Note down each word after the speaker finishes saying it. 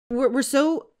We're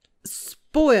so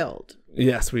spoiled.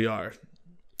 Yes, we are.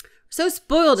 So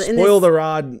spoiled. Spoil the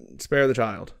rod, spare the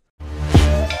child.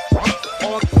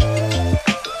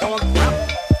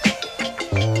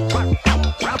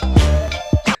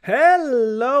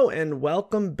 Hello and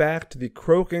welcome back to the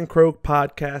Croak and Croak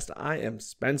podcast. I am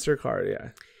Spencer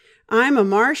Cartier. I'm a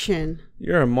Martian.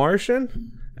 You're a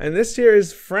Martian? And this here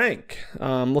is Frank,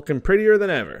 looking prettier than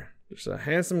ever. Just a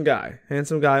handsome guy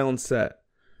on set.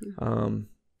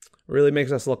 Really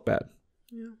makes us look bad.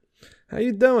 Yeah. How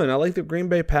you doing? I like the Green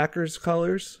Bay Packers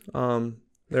colors.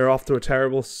 They're off to a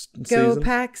terrible season. Go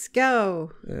Packs,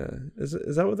 go. Yeah,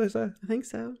 is that what they say? I think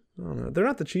so. I don't know. They're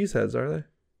not the cheeseheads, are they?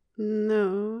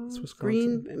 No. It's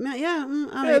Wisconsin. Yeah.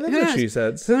 Yeah, they're the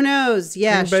cheeseheads. Who knows?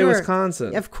 Yeah, Green Bay, sure.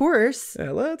 Wisconsin. Of course.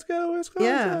 Yeah, let's go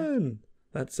Wisconsin.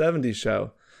 Yeah. That 70s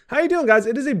show. How you doing, guys?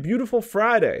 It is a beautiful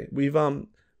Friday. We've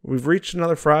reached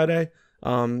another Friday.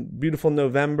 Beautiful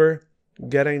November,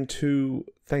 getting to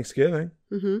Thanksgiving.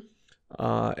 Mm-hmm.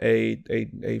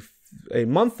 A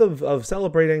month of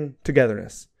celebrating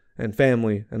togetherness and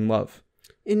family and love.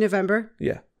 In November?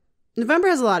 Yeah. November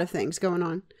has a lot of things going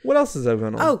on. What else is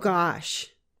going on? Oh, gosh.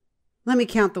 Let me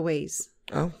count the ways.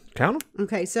 Oh, count them.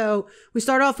 Okay, so we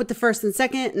start off with the 1st and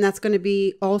 2nd, and that's going to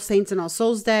be All Saints and All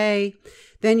Souls Day.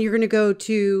 Then you're going to go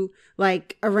to,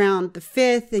 like, around the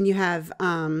 5th, and you have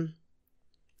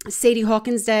Sadie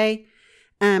Hawkins Day,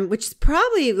 which is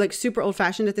probably, like, super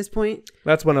old-fashioned at this point.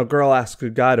 That's when a girl asks a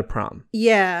guy to prom.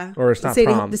 Yeah. Or it's not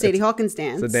prom. The Sadie Hawkins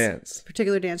dance. It's a dance.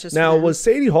 Particular dance just Now, for them. was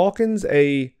Sadie Hawkins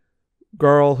a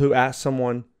girl who asked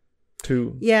someone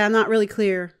to... Yeah, I'm not really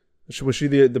clear. Was she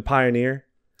the pioneer?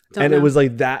 Don't and know. it was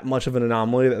like that much of an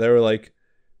anomaly that they were like,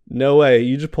 no way,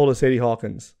 you just pulled a Sadie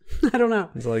Hawkins. I don't know.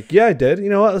 It's like, yeah, I did. You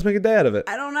know what? Let's make a day out of it.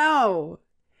 I don't know.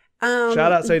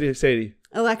 Shout out Sadie.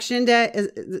 Election day.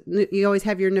 You always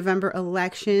have your November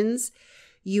elections.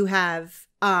 You have,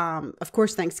 of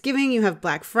course, Thanksgiving. You have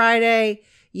Black Friday.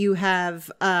 You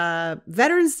have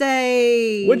Veterans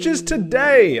Day. Which is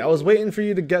today. I was waiting for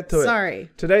you to get to it. Sorry.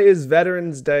 Today is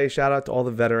Veterans Day. Shout out to all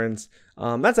the veterans.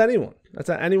 That's anyone. That's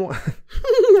anyone.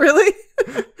 Really?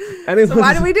 So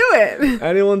why do we do it?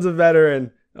 Anyone's a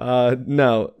veteran.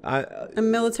 No. A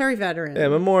military veteran. Yeah,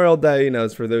 Memorial Day,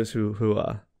 is for those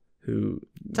who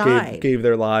died. gave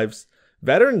their lives.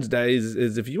 Veterans Day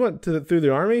is if you went through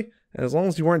the Army, and as long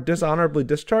as you weren't dishonorably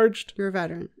discharged. You're a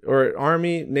veteran. Or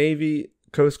Army, Navy,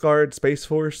 Coast Guard, Space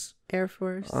Force. Air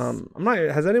Force.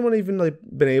 Has anyone even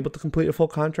been able to complete a full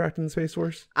contract in the Space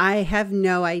Force? I have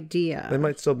no idea. They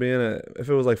might still be in it. If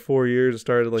it was 4 years, it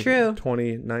started True.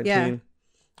 2019. Yeah.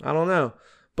 I don't know.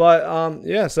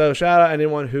 But so shout out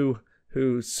anyone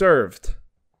who served.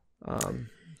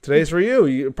 Today's for you.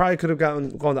 You probably could have gone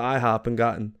to IHOP and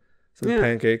gotten some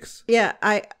pancakes. Yeah,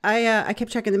 I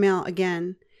kept checking the mail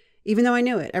again, even though I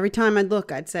knew it. Every time I'd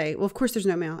look, I'd say, well, of course there's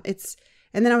no mail.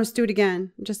 And then I would do it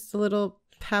again. Just a little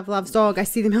Pavlov's dog. I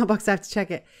see the mailbox, I have to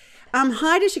check it.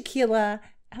 Hi to Shaquila.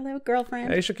 Hello,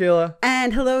 girlfriend. Hey, Shaquila.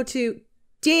 And hello to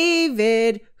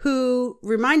David, who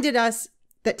reminded us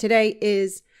that today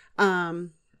is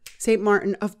St.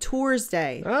 Martin of Tours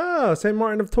Day. Oh, St.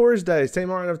 Martin of Tours Day. St.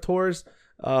 Martin of Tours,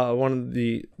 one of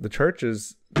the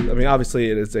churches. I mean,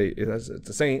 obviously it's a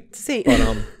saint. It's a saint.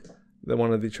 But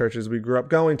one of the churches we grew up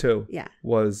going to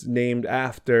was named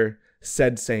after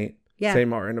said saint. Yeah. St.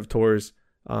 Martin of Tours.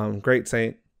 Great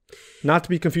saint. Not to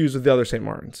be confused with the other St.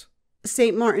 Martins.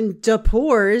 St. Martin de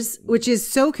Tours, which is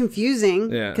so confusing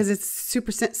because it's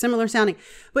super similar sounding.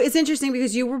 But it's interesting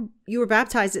because you were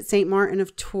baptized at St. Martin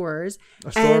of Tours. I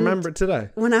still remember it today.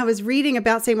 When I was reading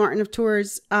about St. Martin of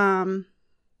Tours,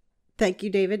 thank you,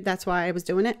 David. That's why I was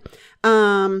doing it.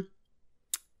 I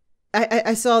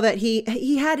saw that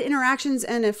he had interactions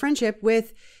and a friendship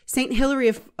with St.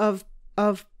 Hilary of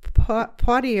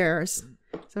Poitiers.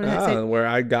 Where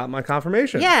I got my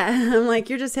confirmation. Yeah, I'm like,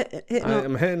 you're just hitting.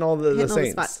 I'm hitting all the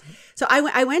saints. So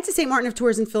I went to St. Martin of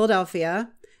Tours in Philadelphia.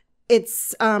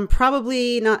 It's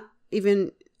probably not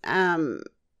even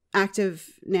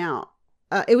active now.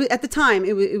 It was at the time.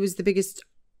 It was the biggest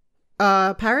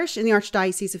parish in the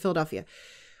Archdiocese of Philadelphia.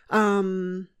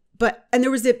 But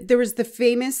there was the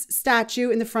famous statue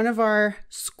in the front of our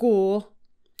school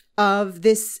of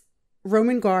this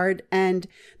Roman guard, and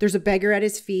there's a beggar at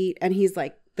his feet, and he's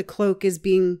like, the cloak is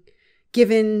being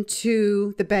given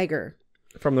to the beggar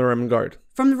from the Roman guard.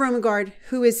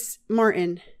 Who is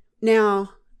Martin.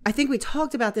 Now, I think we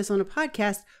talked about this on a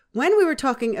podcast when we were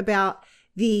talking about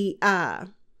the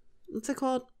what's it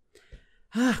called?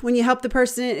 When you help the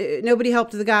person, nobody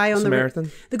helped the guy on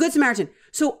Samaritan? the Good Samaritan.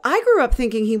 So I grew up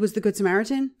thinking he was the Good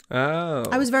Samaritan. Oh.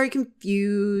 I was very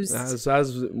confused.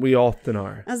 As we often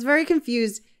are. I was very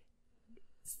confused.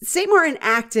 St. Martin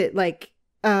acted like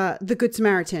the Good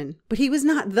Samaritan, but he was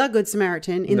not the Good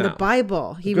Samaritan in the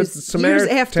Bible. He was years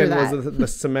after that. Was the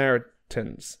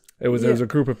Samaritans. It was a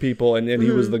group of people, and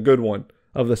he was the good one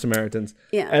of the Samaritans.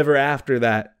 Yeah. Ever after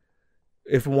that,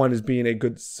 if one is being a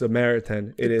good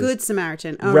Samaritan, it is Good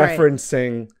Samaritan. Oh,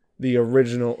 referencing the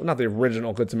original, not the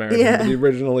original Good Samaritan, but the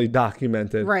originally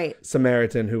documented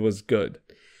Samaritan who was good.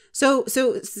 So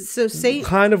Saint,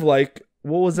 kind of like,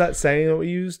 what was that saying that we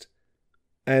used?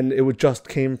 And it just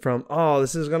came from, oh,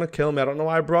 this is gonna kill me. I don't know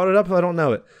why I brought it up. I don't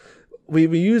know it. We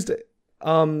used it.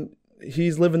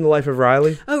 He's living the life of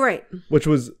Riley. Oh, right. Which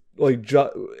was like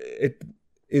it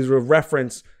is a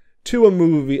reference to a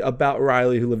movie about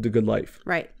Riley who lived a good life.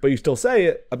 Right. But you still say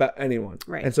it about anyone.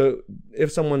 Right. And so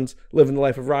if someone's living the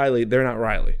life of Riley, they're not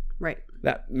Riley. Right.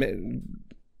 That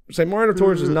St. Martin of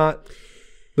Tours is not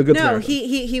the good Samaritan. No,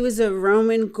 he was a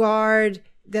Roman guard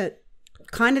that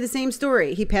kind of the same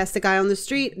story. He passed a guy on the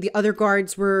street. The other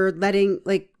guards were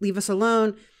leave us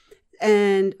alone.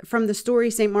 And from the story,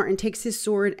 St. Martin takes his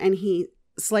sword and he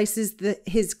slices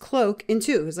his cloak in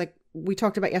two. It was like we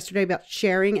talked about yesterday about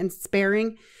sharing and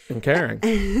sparing. And caring.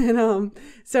 And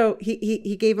so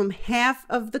he gave him half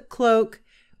of the cloak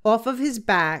off of his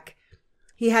back.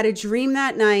 He had a dream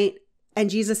that night and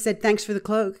Jesus said, thanks for the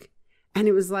cloak. And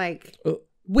it was like,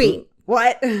 wait,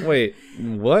 what? Wait,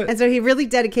 what? And so he really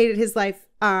dedicated his life,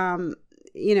 really,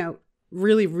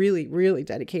 really, really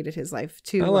dedicated his life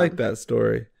to. I like that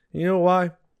story. You know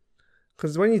why?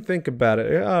 Because when you think about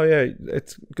it, oh yeah,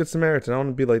 it's Good Samaritan. I want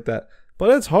to be like that. But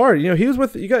it's hard. He was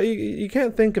with you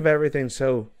can't think of everything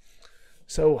so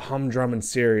humdrum and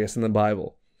serious in the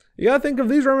Bible. You gotta think of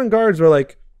these Roman guards were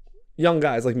like young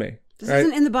guys like me. This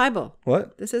isn't in the Bible.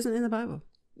 What? This isn't in the Bible.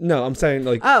 No, I'm saying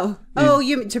like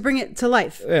you to bring it to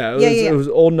life. Yeah, it was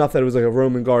old enough that it was like a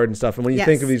Roman guard and stuff. And when you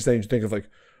think of these things, you think of like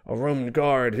a Roman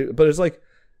guard. But it's like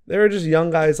they were just young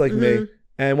guys like me.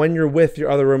 And when you're with your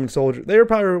other Roman soldier, they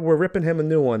were ripping him a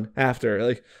new one after.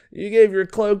 Like, you gave your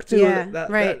cloak to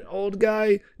that old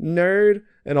guy, nerd,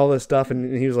 and all this stuff.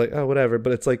 And he was like, oh, whatever.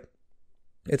 But it's like,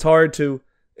 it's hard to,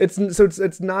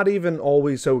 it's not even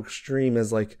always so extreme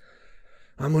as like,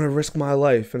 I'm going to risk my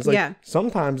life. And it's like,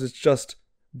 sometimes it's just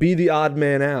be the odd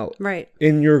man out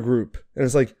in your group. And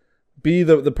it's like, be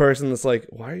the person that's like,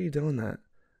 why are you doing that?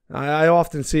 I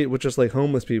often see it with just like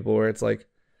homeless people where it's like,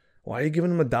 why are you giving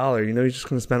him $1? You're just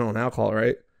going to spend it on alcohol,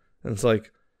 right? And it's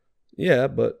like, yeah,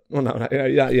 but well, no,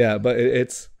 yeah, but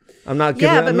it's. I'm not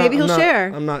giving. Yeah, but maybe he'll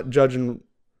share. I'm not judging.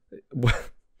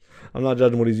 I'm not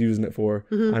judging what he's using it for.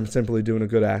 I'm simply doing a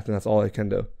good act, and that's all I can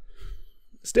do.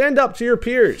 Stand up to your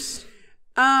peers.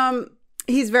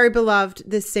 He's very beloved.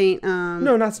 This saint.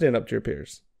 No, not stand up to your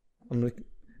peers.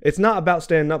 It's not about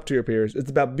standing up to your peers. It's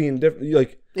about being different.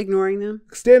 Like ignoring them.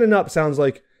 Standing up sounds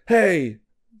like, hey.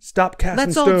 Stop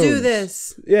casting stones. Let's all do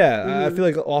this. Yeah, I feel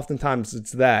like oftentimes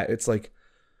it's that. It's like,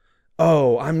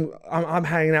 oh, I'm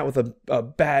hanging out with a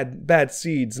bad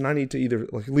seeds, and I need to either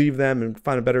like leave them and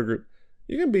find a better group.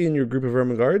 You can be in your group of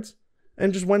Roman guards,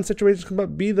 and just when situations come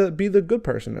up, be the good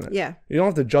person in it. Yeah, you don't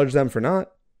have to judge them for not.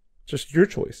 It's just your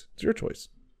choice. It's your choice.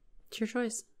 It's your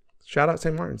choice. Shout out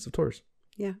St. Martin's of Tours.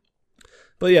 Yeah,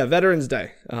 but yeah, Veterans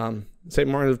Day, St.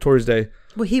 Martin's of Tours Day.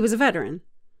 Well, he was a veteran.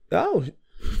 Oh.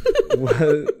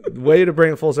 Way to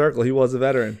bring it full circle. He was a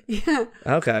veteran. Yeah.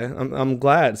 Okay. I'm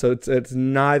glad. So it's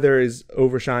neither is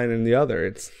overshining the other.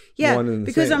 It's one and the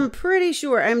because same. I'm pretty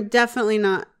sure, I'm definitely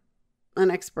not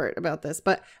an expert about this,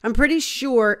 but I'm pretty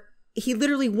sure he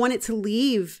literally wanted to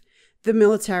leave the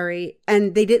military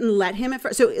and they didn't let him at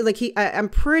first. So like I'm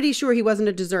pretty sure he wasn't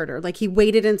a deserter. Like he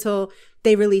waited until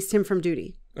they released him from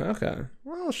duty. Okay.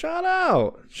 Well, shout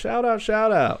out.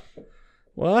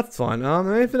 Well, that's fun.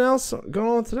 Anything else going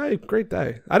on today? Great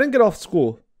day. I didn't get off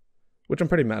school, which I'm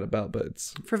pretty mad about, but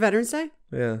it's for Veterans Day.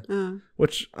 Yeah.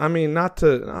 Which I mean, not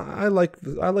to. I like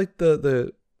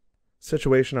the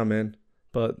situation I'm in,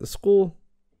 but the school,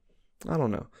 I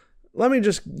don't know. Let me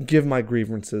just give my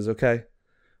grievances, okay?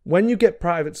 When you get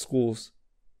private schools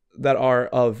that are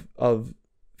of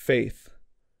faith,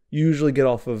 you usually get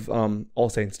off of All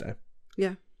Saints Day.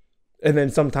 Yeah. And then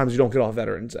sometimes you don't get off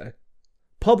Veterans Day.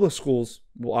 Public schools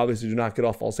will obviously do not get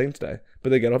off All Saints Day, but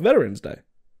they get off Veterans Day.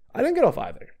 I didn't get off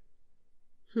either.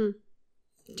 Do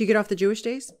you get off the Jewish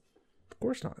days? Of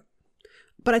course not.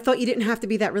 But I thought you didn't have to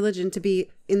be that religion to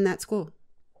be in that school.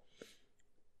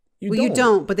 You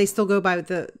don't, but they still go by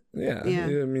the... Yeah.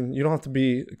 I mean, you don't have to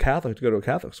be Catholic to go to a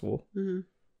Catholic school. Mm-hmm.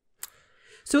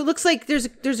 So it looks like there's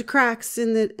a cracks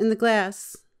in the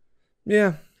glass.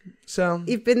 Yeah. So...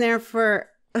 You've been there for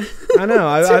I know.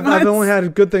 I've only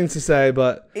had good things to say,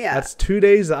 but that's 2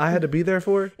 days that I had to be there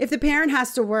for. If the parent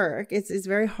has to work, it's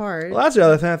very hard. Well, that's the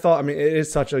other thing I thought. I mean, it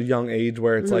is such a young age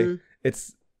where it's like,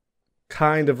 it's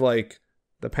kind of like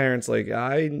the parents like,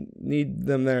 I need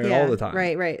them there all the time.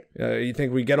 Right. You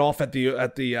think we get off at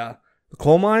the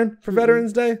coal mine for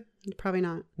Veterans Day? Probably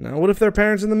not. No. What if their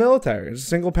parents in the military? It's a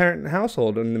single parent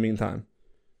household in the meantime.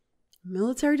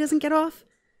 Military doesn't get off?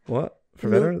 What? For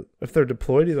veterans? If they're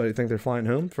deployed, do you think they're flying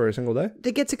home for a single day?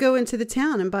 They get to go into the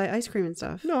town and buy ice cream and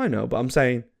stuff. No, I know, but I'm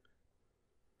saying,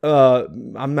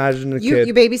 imagine a kid.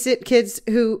 You babysit kids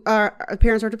who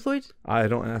parents are deployed? I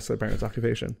don't ask their parents'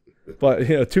 occupation,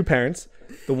 but two parents.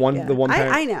 The one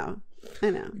parent. I know.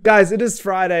 Guys, it is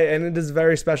Friday, and it is a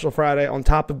very special Friday. On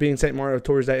top of being St. Martin of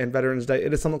Tours Day and Veterans Day,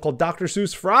 it is something called Dr.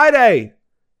 Seuss Friday.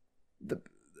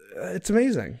 It's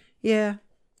amazing. Yeah.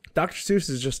 Dr. Seuss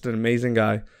is just an amazing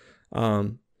guy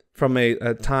from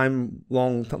a time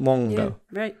long ago.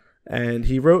 Right. And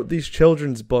he wrote these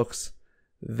children's books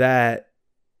that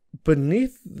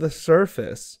beneath the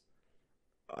surface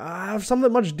have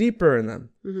something much deeper in them.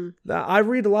 Mm-hmm. I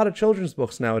read a lot of children's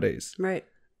books nowadays. Right.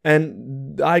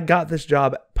 And I got this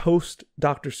job post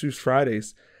Dr. Seuss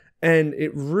Fridays, and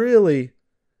it really...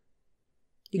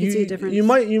 You can see a difference. You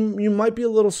might be a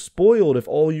little spoiled if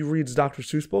all you read is Dr.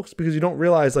 Seuss books, because you don't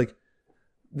realize like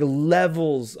the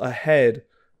levels ahead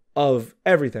of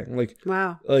everything. Like,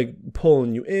 wow. Like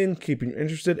pulling you in, keeping you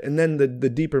interested, and then the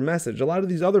deeper message. A lot of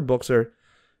these other books are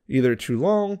either too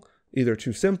long, either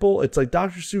too simple. It's like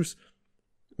Dr. Seuss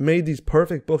made these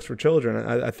perfect books for children.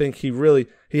 I think he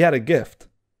had a gift,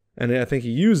 and I think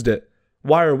he used it.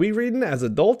 Why are we reading as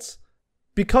adults?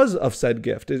 Because of said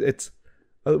gift.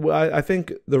 I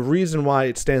think the reason why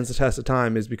it stands the test of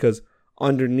time is because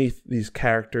underneath these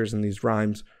characters and these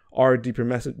rhymes are deeper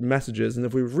messages. And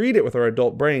if we read it with our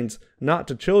adult brains, not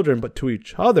to children, but to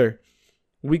each other,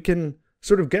 we can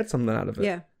sort of get something out of it.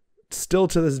 Yeah. Still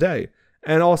to this day.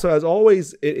 And also, as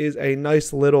always, it is a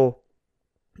nice little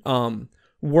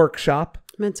workshop.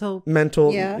 Mental, playing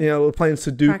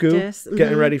Sudoku, practice.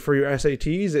 Getting ready for your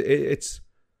SATs. It's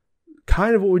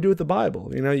kind of what we do with the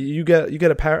Bible. You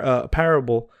get a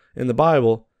parable in the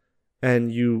Bible,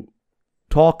 and you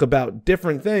talk about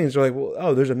different things. You're like, well,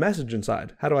 oh, there's a message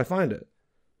inside. How do I find it?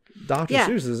 Dr.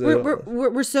 Seuss is.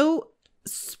 We're so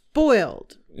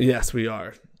spoiled. Yes, we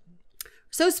are.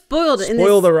 So spoiled.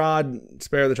 Spoil the rod,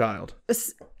 spare the child.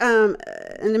 An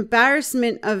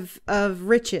embarrassment of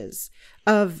riches,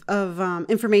 of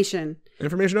information.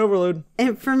 Information overload.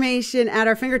 Information at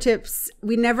our fingertips.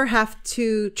 We never have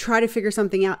to try to figure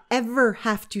something out. Ever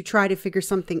have to try to figure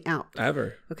something out.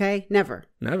 Ever. Okay? Never.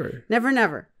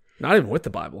 Never. Not even with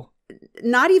the Bible.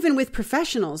 Not even with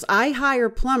professionals. I hire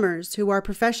plumbers who are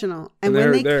professional. And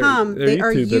when they come, they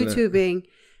are YouTubing.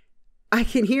 I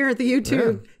can hear the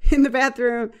YouTube in the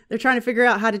bathroom. They're trying to figure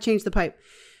out how to change the pipe.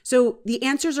 So the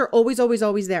answers are always, always,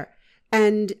 always there.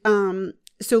 And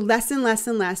so less and less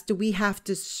and less do we have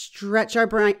to stretch our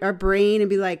brain and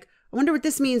be like, I wonder what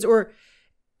this means. Or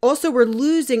also we're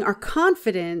losing our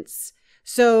confidence.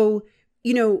 So,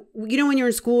 when you're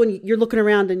in school and you're looking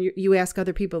around and you ask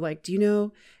other people, like, do you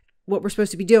know what we're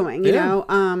supposed to be doing? You know,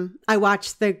 I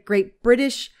watched the Great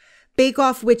British Bake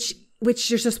Off, which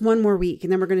there's just one more week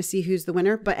and then we're going to see who's the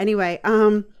winner. But anyway,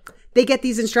 they get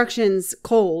these instructions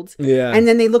cold. Yeah. And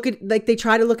then they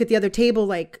try to look at the other table,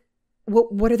 like,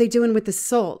 what are they doing with the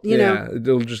salt? You know?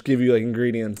 It'll just give you like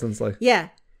ingredients and it's like. Yeah.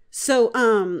 So,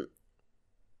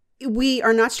 we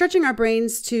are not stretching our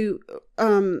brains to,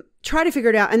 try to figure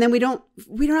it out. And then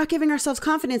we're not giving ourselves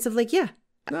confidence of like,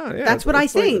 that's what I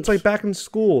think. It's like back in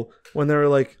school when they were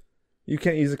like, you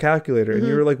can't use a calculator. And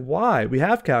you were like, why? We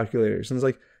have calculators. And it's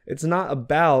like, it's not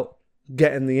about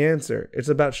getting the answer. It's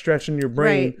about stretching your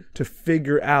brain to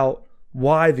figure out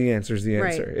why the answer is the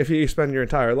answer. Right. If you spend your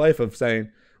entire life of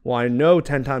saying, well, I know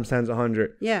 10 times 10 is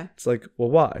 100. Yeah. It's like, well,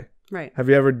 why? Right. Have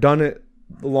you ever done it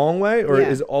the long way? Or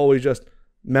is it always just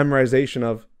memorization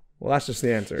of, well, that's just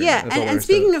the answer. Yeah. And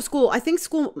speaking of school, I think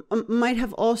school might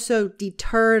have also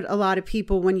deterred a lot of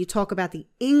people when you talk about the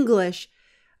English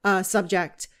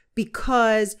subject,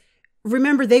 because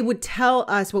remember, they would tell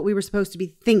us what we were supposed to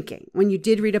be thinking when you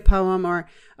did read a poem or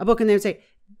a book, and they would say,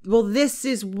 well, this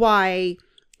is why,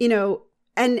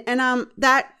 and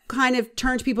that kind of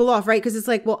turned people off, right? Because it's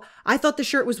like, well, I thought the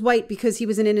shirt was white because he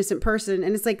was an innocent person.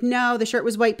 And it's like, no, the shirt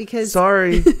was white because...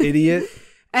 Sorry, idiot.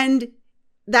 And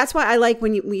that's why I like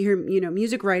when we hear,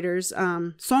 music writers,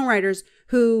 songwriters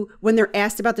who, when they're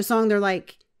asked about the song, they're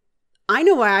like, I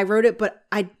know why I wrote it, but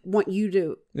I want you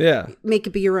to make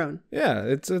it be your own. Yeah,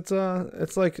 it's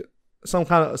like some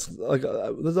kind of like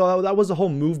that was the whole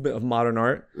movement of modern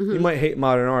art. You might hate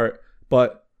modern art,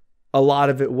 but a lot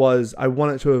of it was I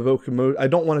wanted to evoke emotion. I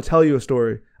don't want to tell you a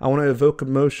story. I want to evoke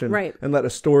emotion and let a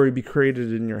story be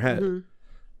created in your head.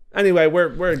 Anyway,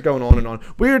 we're going on and on.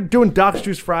 We're doing Dr.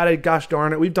 Seuss Friday. Gosh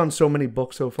darn it, we've done so many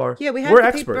books so far. Yeah, we have. We're the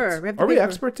experts. Paper. Are we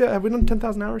experts yet? Have we done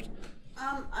 10,000 hours?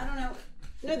 I don't know.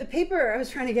 No, the paper I was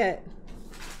trying to get.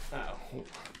 Oh.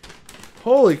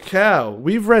 Holy cow!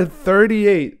 We've read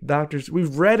 38 Doctors.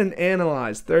 We've read and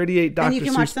analyzed 38 Dr. Seuss books. And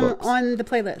you can watch them on the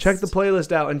playlist. Check the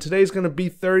playlist out, and today's going to be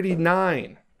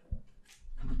 39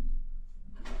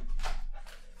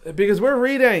 because we're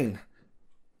reading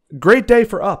Great Day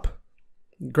for Up.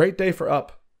 Great Day for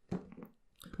Up.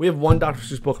 We have one Dr.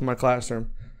 Seuss book in my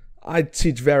classroom. I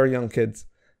teach very young kids.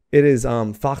 It is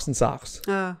Fox and Socks.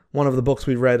 One of the books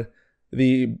we read.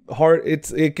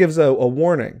 It gives a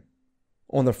warning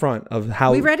on the front of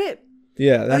how we read it.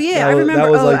 Yeah. I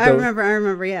remember. I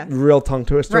remember. Yeah. Real tongue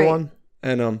twister one.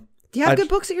 And do you have good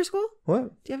books at your school?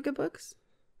 What? Do you have good books?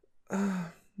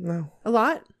 No. A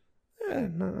lot? Yeah,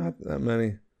 not that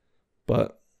many.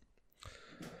 But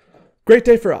Great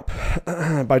Day for Up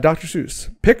by Dr. Seuss.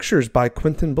 Pictures by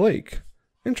Quentin Blake.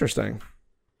 Interesting.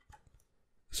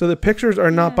 So the pictures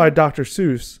are not by Dr.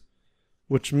 Seuss,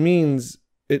 which means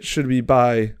it should be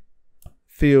by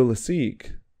Theo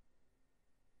Lessig.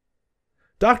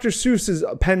 Dr. Seuss's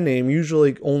pen name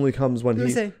usually only comes when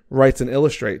he writes and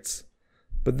illustrates.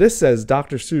 But this says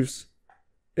Dr. Seuss,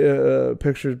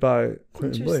 pictures by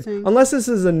Quentin Blake. Unless this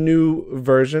is a new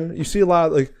version. You see a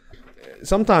lot of,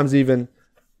 sometimes even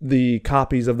the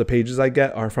copies of the pages I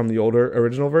get are from the older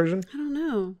original version. I don't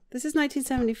know. This is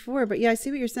 1974, but yeah, I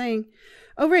see what you're saying.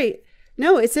 Oh, right.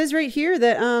 No, it says right here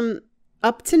that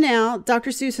up to now, Dr.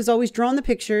 Seuss has always drawn the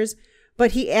pictures,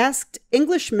 but he asked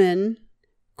Englishman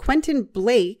Quentin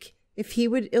Blake if he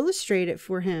would illustrate it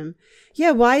for him.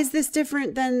 Yeah, why is this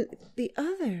different than the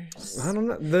others? I don't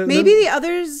know. Maybe the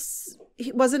others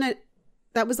wasn't it.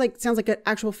 That was sounds like an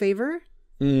actual favor.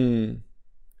 I don't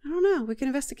know. We can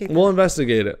investigate that. We'll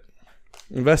investigate it.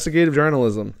 Investigative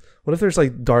journalism. What if there's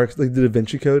dark, the Da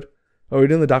Vinci Code? Are we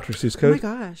doing the Dr. Seuss Code? Oh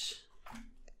my gosh.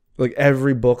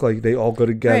 Every book, they all go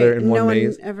together in one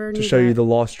maze to show you the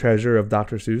lost treasure of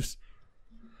Dr. Seuss.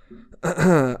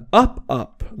 Up,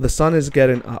 up. The sun is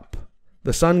getting up.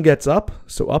 The sun gets up,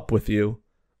 so up with you.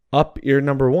 Up ear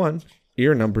number 1,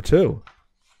 ear number 2.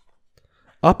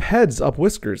 Up heads, up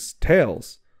whiskers,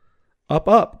 tails. Up,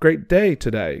 up, great day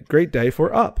today. Great day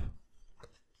for up.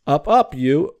 Up, up,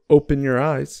 you, open your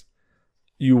eyes.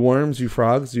 You worms, you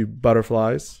frogs, you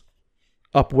butterflies.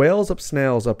 Up whales, up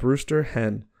snails, up rooster,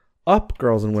 hen. Up,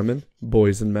 girls and women,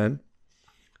 boys and men.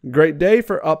 Great day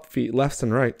for up feet, lefts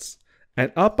and rights.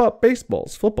 And up, up,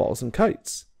 baseballs, footballs, and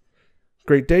kites.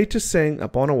 Great day to sing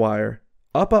up on a wire.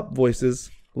 Up, up,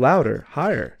 voices, louder,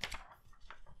 higher.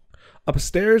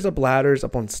 Upstairs, up ladders,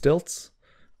 up on stilts.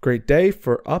 Great day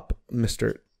for up,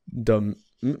 Mr.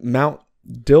 Mount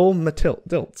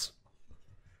Dilts.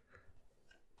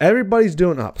 Everybody's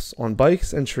doing ups on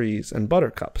bikes and trees and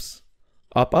buttercups.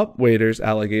 Up, up, waiters,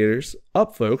 alligators.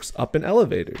 Up, folks, up in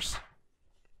elevators.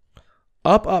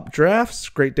 Up, up, drafts.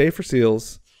 Great day for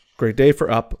seals. Great day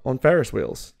for up on Ferris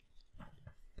wheels.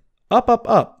 Up, up,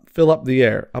 up. Fill up the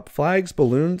air. Up flags,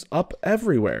 balloons, up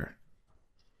everywhere.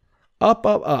 Up,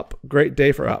 up, up. Great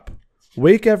day for up.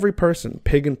 Wake every person,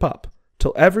 pig and pup,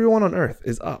 till everyone on earth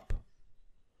is up.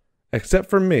 Except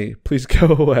for me, please go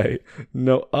away.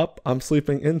 No up, I'm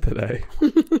sleeping in today.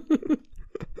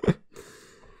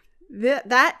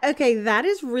 That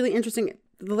is really interesting.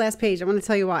 The last page, I want to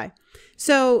tell you why.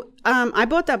 So I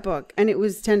bought that book and it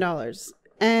was $10.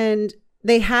 And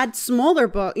they had smaller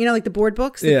books, the board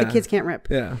books that the kids can't rip.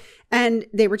 Yeah. And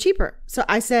they were cheaper. So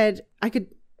I said I could,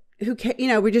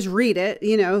 we just read it.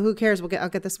 Who cares? I'll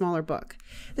get the smaller book.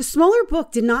 The smaller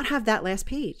book did not have that last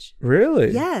page.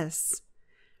 Really? Yes.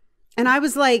 And I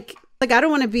was like I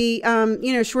don't want to be,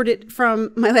 shorted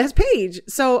from my last page.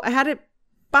 So I had to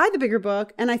buy the bigger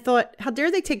book. And I thought, how dare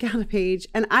they take out a page?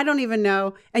 And I don't even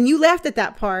know. And you laughed at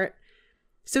that part.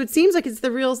 So it seems like it's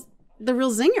the real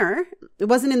zinger. It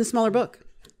wasn't in the smaller book.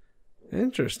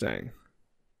 Interesting.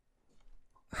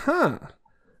 Huh.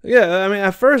 Yeah, I mean,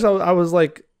 at first I was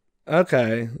like,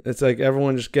 okay. It's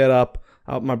everyone just get up.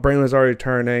 My brain was already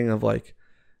turning of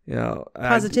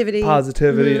positivity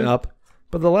and up.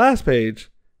 But the last page,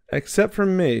 except for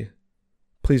me,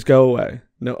 please go away.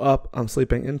 No up, I'm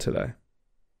sleeping in today.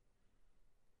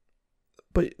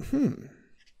 But,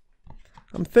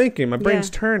 I'm thinking, my brain's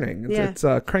turning. It's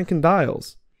cranking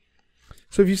dials.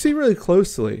 So if you see really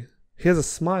closely, he has a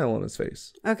smile on his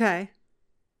face. Okay.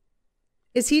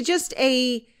 Is he just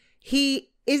is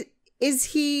was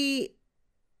he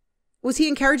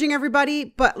encouraging everybody?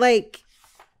 But like,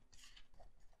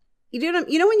 you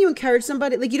know when you encourage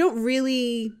somebody, like you don't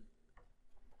really,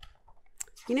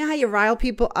 you know how you rile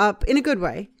people up in a good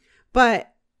way, but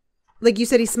like you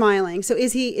said, he's smiling. So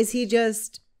is he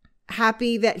just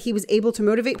happy that he was able to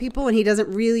motivate people, and he doesn't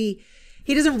really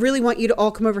want you to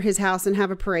all come over his house and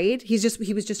have a parade? He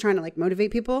was just trying to like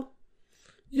motivate people.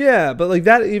 Yeah, but like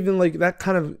that, even like that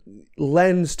kind of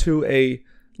lends to a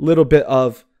little bit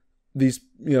of these,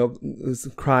 you know, this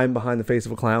crime behind the face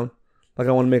of a clown. Like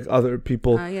I want to make other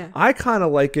people. Yeah. I kind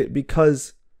of like it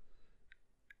because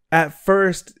at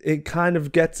first it kind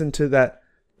of gets into that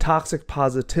toxic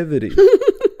positivity.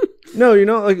 No, you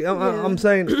know, like I'm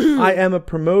saying, I am a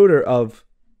promoter of,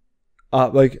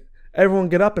 like everyone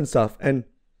get up and stuff, and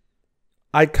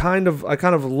I kind of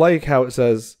like how it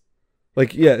says,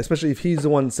 like, yeah, especially if he's the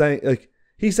one saying, like,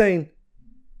 he's saying,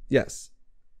 yes,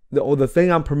 the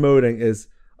thing I'm promoting is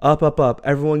up, up, up.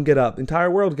 Everyone get up. The entire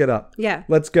world get up. Yeah,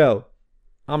 let's go.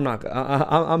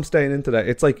 I'm staying in today.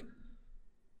 It's like,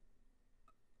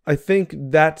 I think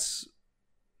that's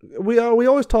we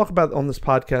always talk about on this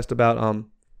podcast about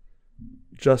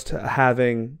just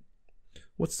having,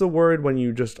 what's the word when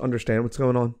you just understand what's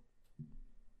going on?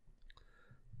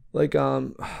 Like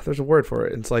there's a word for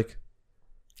it. It's like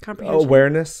comprehension.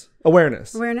 Awareness.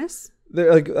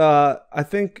 They're like I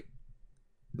think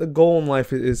the goal in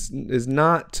life is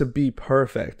not to be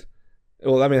perfect.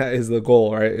 Well, I mean, that is the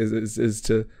goal, right? Is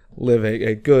to live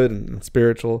a good and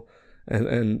spiritual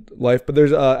and life. But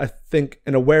there's I think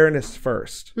an awareness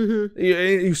first. Mm-hmm.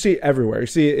 You see it everywhere. You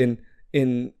see it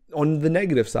in on the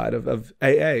negative side of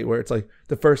AA, where it's like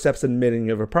the first step's admitting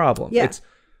you have a problem. Yeah. It's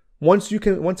once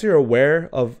you're aware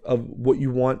of what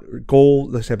you want,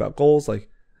 goals. Let's say about goals, like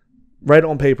write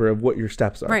on paper of what your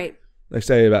steps are. Right. Like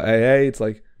say about AA, it's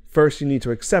like first you need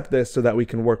to accept this so that we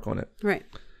can work on it. Right.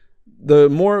 The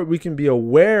more we can be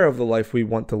aware of the life we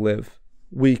want to live,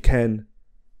 we can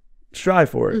strive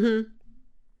for it. Mm-hmm.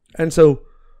 And so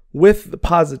with the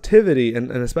positivity, and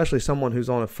especially someone who's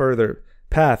on a further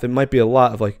path, it might be a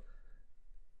lot of like,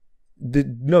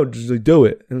 just like do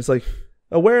it. And it's like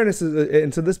awareness is,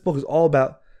 and so this book is all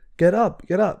about get up.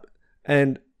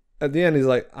 And at the end, he's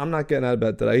like, I'm not getting out of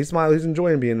bed today. He's smiling, he's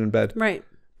enjoying being in bed. Right.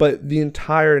 But the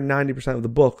entire 90% of the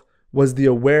book was the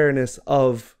awareness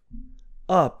of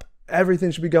up.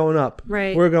 Everything should be going up.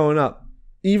 Right. We're going up.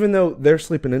 Even though they're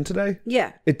sleeping in today.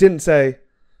 Yeah. It didn't say,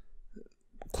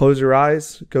 close your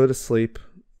eyes, go to sleep.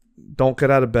 Don't get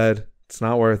out of bed. It's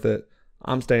not worth it.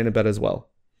 I'm staying in bed as well.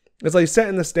 It's like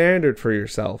setting the standard for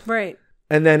yourself. Right.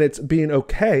 And then it's being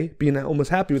okay, being almost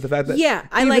happy with the fact that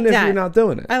I like that. Even if you're not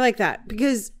doing it. I like that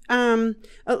because a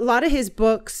lot of his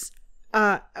books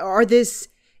are this.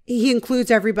 He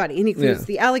includes everybody, and he includes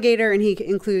the alligator, and he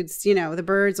includes, you know, the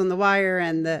birds on the wire,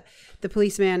 and the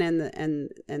policeman,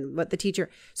 and what the teacher.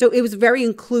 So it was very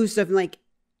inclusive. Like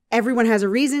everyone has a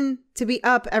reason to be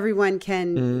up. Everyone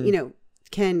can, you know,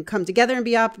 can come together and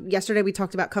be up. Yesterday we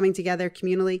talked about coming together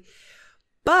communally,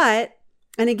 but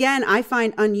and again, I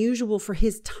find unusual for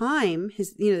his time,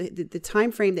 the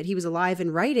time frame that he was alive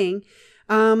and writing.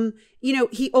 You know,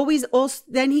 he always also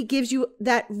then he gives you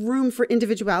that room for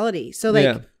individuality. So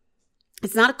like.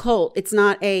 It's not a cult. It's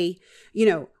not a, you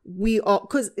know, we all,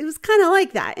 because it was kind of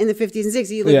like that in the 50s and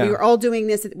 60s. Like we were all doing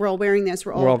this. We're all wearing this.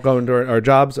 We're all going to our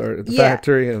jobs or at the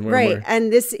factory. And right.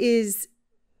 And this is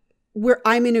where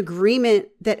I'm in agreement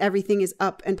that everything is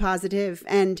up and positive.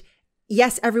 And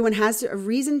yes, everyone has a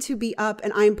reason to be up.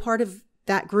 And I'm part of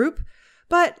that group.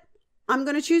 But I'm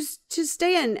going to choose to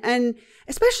stay in. And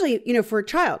especially, you know, for a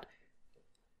child.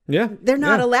 Yeah. They're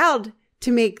not allowed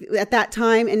to make at that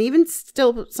time, and even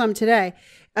still some today,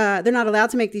 they're not allowed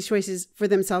to make these choices for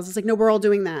themselves. It's like, no, we're all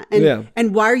doing that.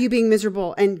 And why are you being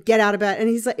miserable? And get out of bed. And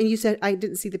he's like, and you said, I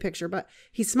didn't see the picture, but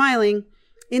he's smiling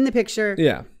in the picture.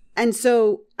 Yeah. And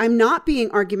so I'm not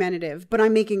being argumentative, but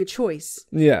I'm making a choice.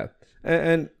 Yeah.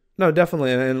 And no,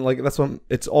 definitely. And like, that's what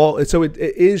it's all. So it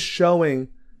is showing,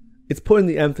 it's putting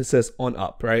the emphasis on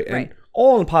up, right? And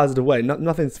all in a positive way.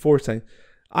 Nothing's forcing.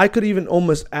 I could even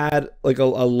almost add like a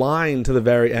line to the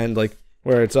very end, like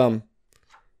where it's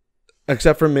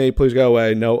except for me, please go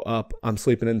away. No up. I'm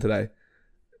sleeping in today.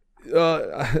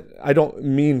 I don't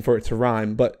mean for it to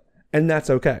rhyme, but and that's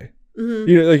okay.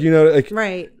 Mm-hmm.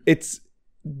 Right. It's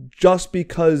just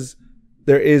because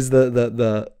there is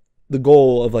the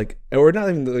goal of like, or not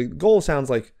even the goal sounds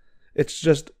like it's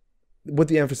just what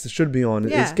the emphasis should be on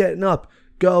is getting up.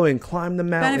 Go and climb the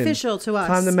mountain. Beneficial to us.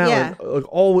 Climb the mountain,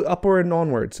 like all upward and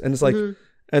onwards. And it's like,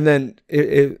 and then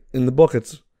it in the book,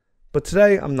 it's, but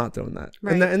today I'm not doing that.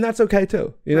 Right. And that's okay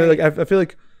too. You know, like I feel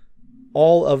like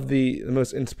all of the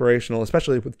most inspirational,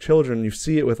 especially with children, you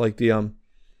see it with like the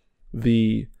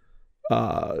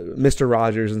Mr.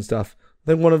 Rogers and stuff.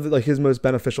 I think one of like his most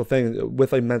beneficial things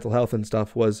with like mental health and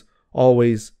stuff was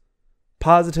always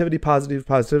positivity.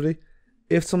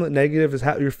 If something negative is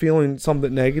you're feeling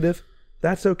something negative,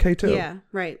 that's okay too. Yeah,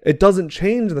 right. It doesn't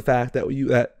change the fact that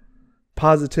that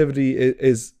positivity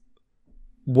is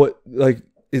what like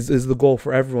is the goal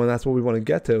for everyone. That's what we want to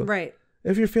get to. Right.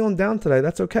 If you're feeling down today,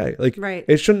 that's okay. Like, right.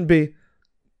 It shouldn't be,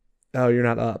 oh, you're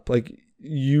not up. Like,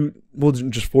 you will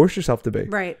just force yourself to be.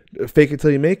 Right. Fake it till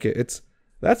you make it.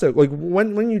 That's like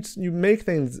when you make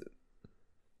things.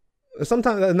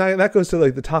 Sometimes that goes to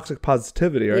like the toxic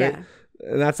positivity, right? Yeah.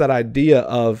 And that's that idea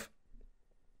of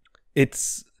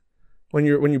it's when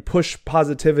you push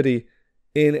positivity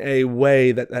in a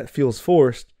way that feels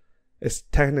forced, it's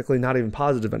technically not even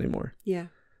positive anymore. Yeah.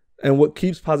 And what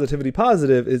keeps positivity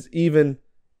positive is even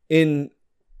in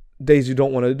days you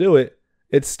don't want to do it,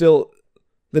 it's still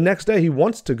the next day he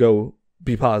wants to go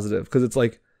be positive because it's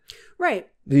like, right.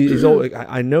 He's always like,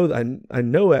 I know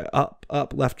it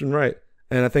up, left and right.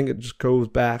 And I think it just goes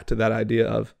back to that idea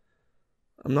of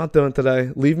I'm not doing it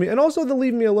today. Leave me. And also the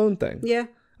leave me alone thing. Yeah.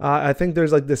 I think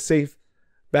there's like this safe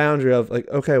boundary of like,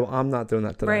 okay, well, I'm not doing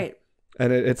that today. Right.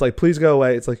 And it's like, please go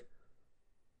away. It's like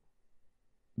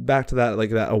back to that, like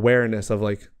that awareness of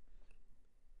like,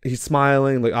 he's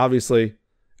smiling. Like, obviously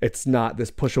it's not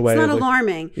this push away. It's not like,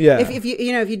 alarming. Yeah.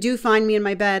 If you do find me in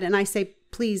my bed and I say,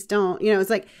 please don't, it's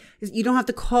like, you don't have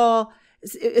to call,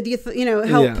 help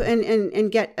Yeah.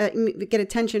 and get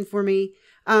attention for me.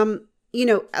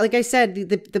 Like I said,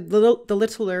 the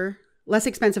littler, less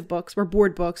expensive books were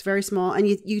board books, very small. And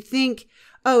you think,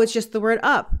 oh, it's just the word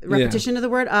up, repetition of the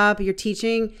word up. You're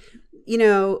teaching,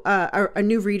 a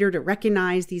new reader to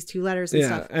recognize these two letters and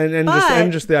stuff.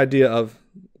 And just the idea of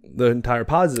the entire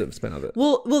positive spin of it.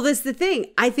 Well, this is the thing.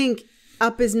 I think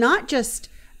up is not just,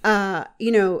 an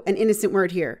innocent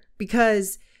word here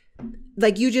because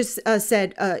like you just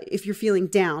said, if you're feeling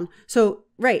down. So,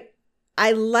 right.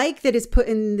 I like that it's put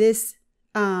in this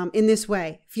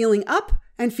way, feeling up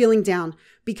and feeling down,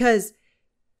 because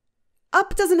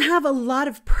up doesn't have a lot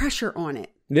of pressure on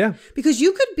it. Yeah. Because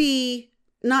you could be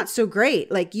not so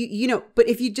great, like but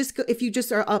if you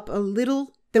just are up a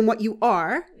little than what you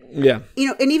are. Yeah.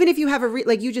 And even if you have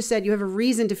like you just said, you have a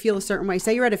reason to feel a certain way.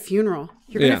 Say you're at a funeral,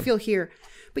 you're going to feel here,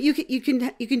 but you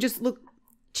can just look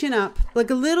chin up, like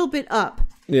a little bit up.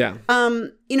 Yeah.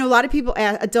 A lot of people,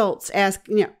 adults ask,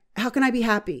 how can I be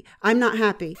happy? I'm not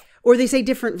happy. Or they say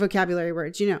different vocabulary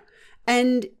words,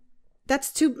 and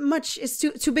that's too much. It's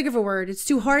too big of a word. It's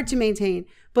too hard to maintain,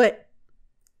 but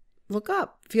look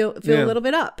up, feel a little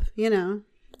bit up,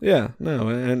 Yeah. No.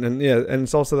 And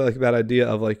it's also like that idea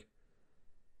of like,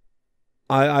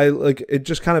 I like, it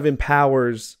just kind of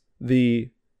empowers the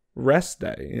rest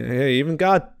day. Hey, even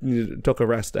God took a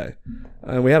rest day,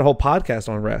 and we had a whole podcast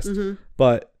on rest. Mm-hmm.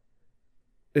 But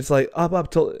it's like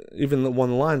up till even one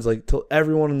of the lines like till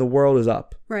everyone in the world is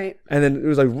up, right? And then it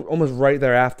was like almost right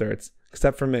thereafter. It's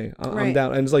except for me, I'm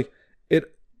down, and it's like it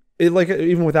like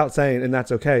even without saying, and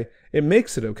that's okay. It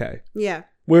makes it okay. Yeah.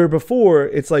 Where before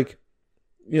it's like,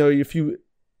 if you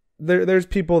there's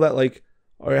people that like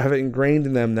or have it ingrained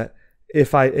in them that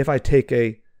if I take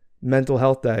a mental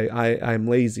health day, I'm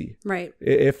lazy. Right.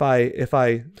 If I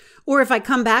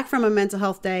come back from a mental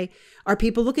health day, are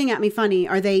people looking at me funny?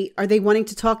 Are they wanting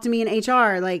to talk to me in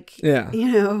HR? Like, yeah.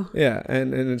 Yeah.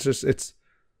 And it's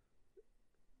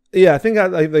I think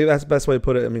that's the best way to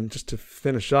put it. I mean, just to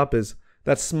finish up is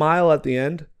that smile at the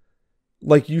end.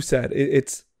 Like you said,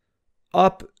 it's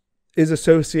up is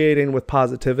associating with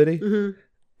positivity. Mm-hmm.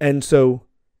 And so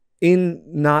in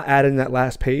not adding that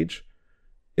last page,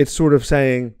 it's sort of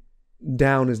saying,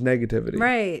 down is negativity.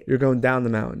 Right. You're going down the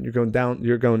mountain. You're going down.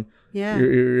 You're going. Yeah.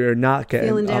 You're not getting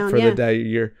feeling up down, for the day.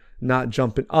 You're not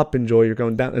jumping up in joy. You're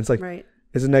going down. It's like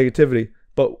it's a negativity.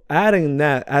 But adding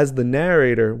that as the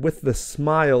narrator with the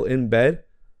smile in bed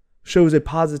shows a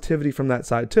positivity from that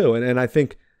side too. And I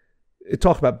think it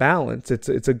talks about balance.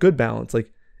 It's a good balance.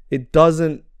 Like it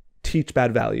doesn't teach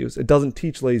bad values. It doesn't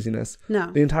teach laziness.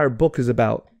 No. The entire book is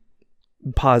about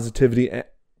positivity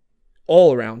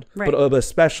all around, but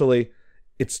especially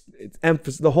it's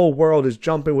emphasis. The whole world is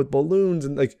jumping with balloons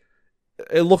and like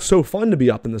it looks so fun to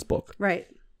be up in this book, right?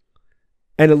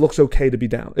 And it looks okay to be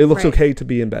down. It looks okay to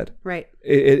be in bed, right?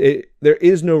 There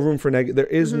is no room for negative. There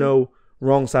is no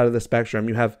wrong side of the spectrum.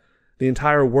 You have the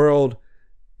entire world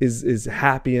is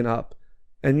happy and up,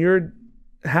 and you're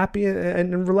happy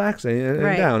and relaxing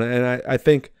and down. And I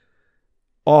think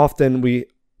often we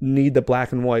need the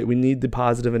black and white. We need the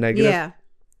positive and negative. Yeah.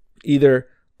 Either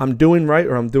I'm doing right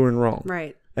or I'm doing wrong.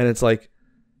 Right. And it's like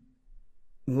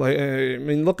I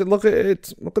mean, look at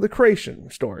the creation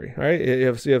story, right? You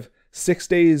have 6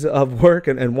 days of work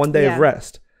and 1 day of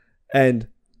rest, and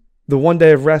the 1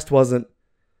 day of rest wasn't.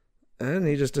 And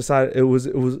he just decided it was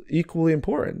equally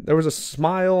important. There was a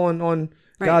smile on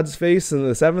God's face in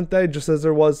the 7th day, just as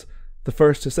there was the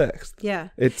 1st to 6th. Yeah,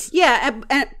 it's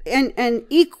and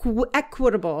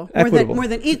equitable more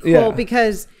than equal,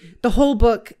 because the whole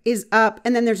book is up,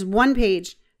 and then there's 1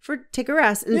 page for take a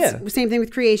rest, and it's the same thing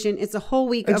with creation. It's a whole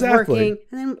week of working,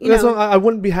 and then I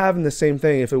wouldn't be having the same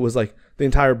thing if it was like the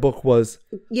entire book was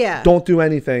don't do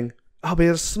anything. Oh, but he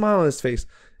has a smile on his face.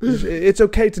 It's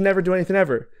okay to never do anything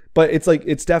ever. But it's like,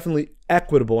 it's definitely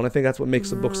equitable. And I think that's what makes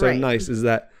the book so nice, is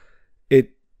that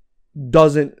it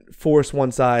doesn't force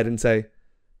one side and say,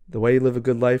 the way you live a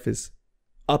good life is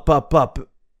up, up, up,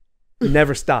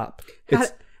 never stop.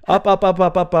 It's up, up, up,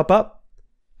 up, up, up, up.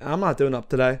 I'm not doing up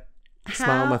today.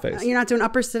 Smile on my face. You're not doing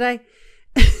uppers today?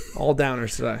 All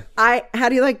downers today. How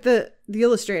do you like the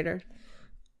illustrator?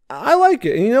 I like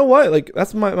it. And you know what? Like,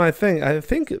 that's my thing. I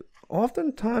think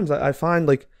oftentimes I find,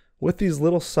 like, with these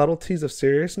little subtleties of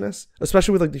seriousness,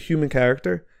 especially with like the human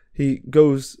character, he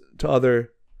goes to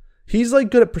other. He's like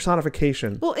good at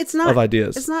personification. Well, it's not of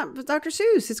ideas. It's not Dr.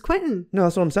 Seuss. It's Quentin. No,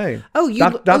 that's what I'm saying. Oh, you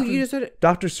just heard it.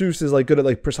 Dr. Seuss is like good at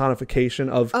like personification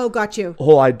of. Oh, got you.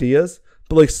 Whole ideas,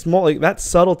 but like small, like that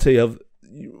subtlety of.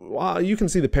 You can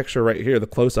see the picture right here, the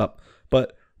close up,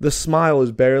 but the smile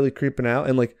is barely creeping out,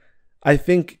 and like, I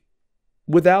think,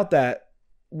 without that,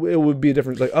 it would be a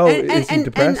difference. Like, is he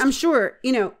depressed? And I'm sure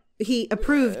he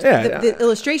approved the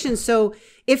illustrations. So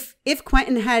if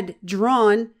Quentin had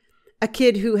drawn a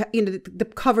kid who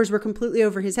the covers were completely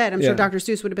over his head, I'm sure Dr.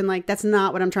 Seuss would have been like, "That's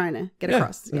not what I'm trying to get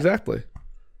across." Yeah. Exactly.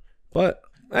 But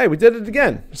hey, we did it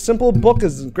again. Simple book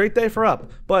is a great day for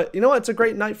Up. But you know what? It's a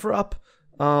great night for Up.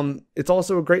 It's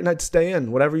also a great night to stay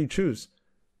in, whatever you choose.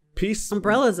 Peace,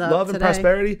 umbrellas up, love, and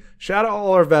prosperity. Shout out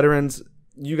all our veterans.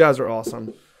 You guys are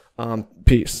awesome.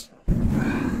 Peace.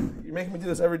 You're making me do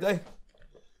this every day.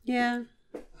 Yeah.